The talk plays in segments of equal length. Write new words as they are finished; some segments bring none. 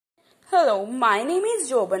Hello, my name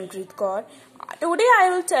is Jobanpreet Kaur. Today I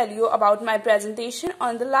will tell you about my presentation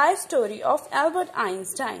on the life story of Albert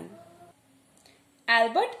Einstein.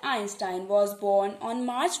 Albert Einstein was born on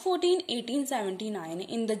March 14, 1879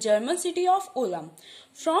 in the German city of Ulm.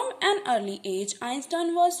 From an early age,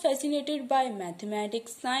 Einstein was fascinated by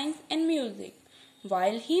mathematics, science and music.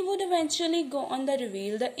 While he would eventually go on to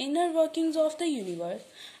reveal the inner workings of the universe,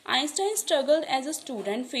 Einstein struggled as a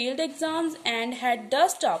student, failed exams and had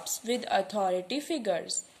dust-ups with authority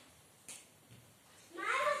figures.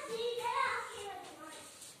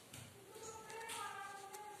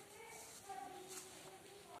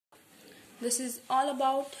 This is all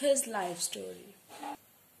about his life story.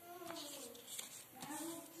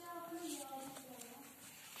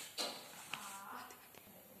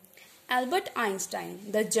 Albert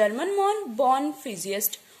Einstein, the German-born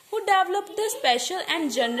physicist who developed the special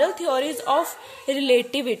and general theories of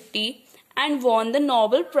relativity and won the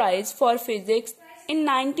Nobel Prize for Physics in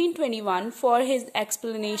 1921 for his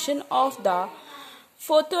explanation of the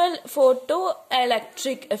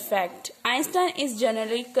photoelectric effect. Einstein is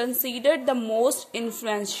generally considered the most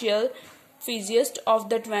influential physicist of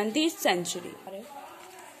the 20th century.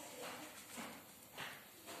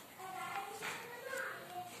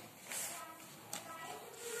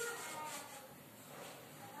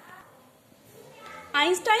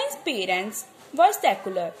 Einstein's parents were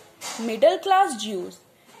secular, middle-class Jews.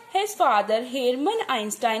 His father, Hermann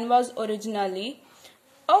Einstein, was originally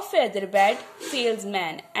a featherbed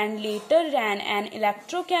salesman and later ran an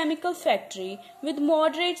electrochemical factory with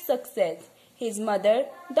moderate success. His mother,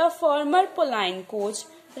 the former Pauline coach,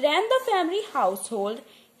 ran the family household.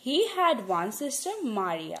 He had one sister,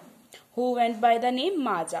 Maria, who went by the name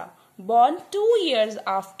Maja, born 2 years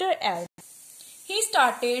after Albert. He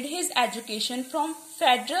started his education from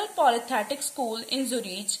Federal Polytechnic School in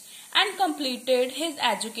Zurich and completed his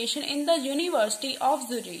education in the University of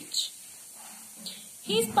Zurich.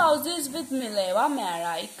 He spouses with Mileva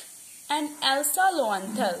Marek and Elsa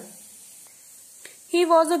Lowenthal. He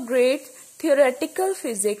was a great theoretical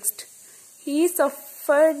physicist. He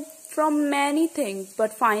suffered from many things,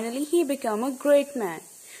 but finally he became a great man.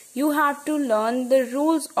 You have to learn the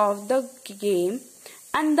rules of the game,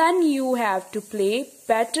 and then you have to play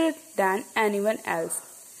better than anyone else.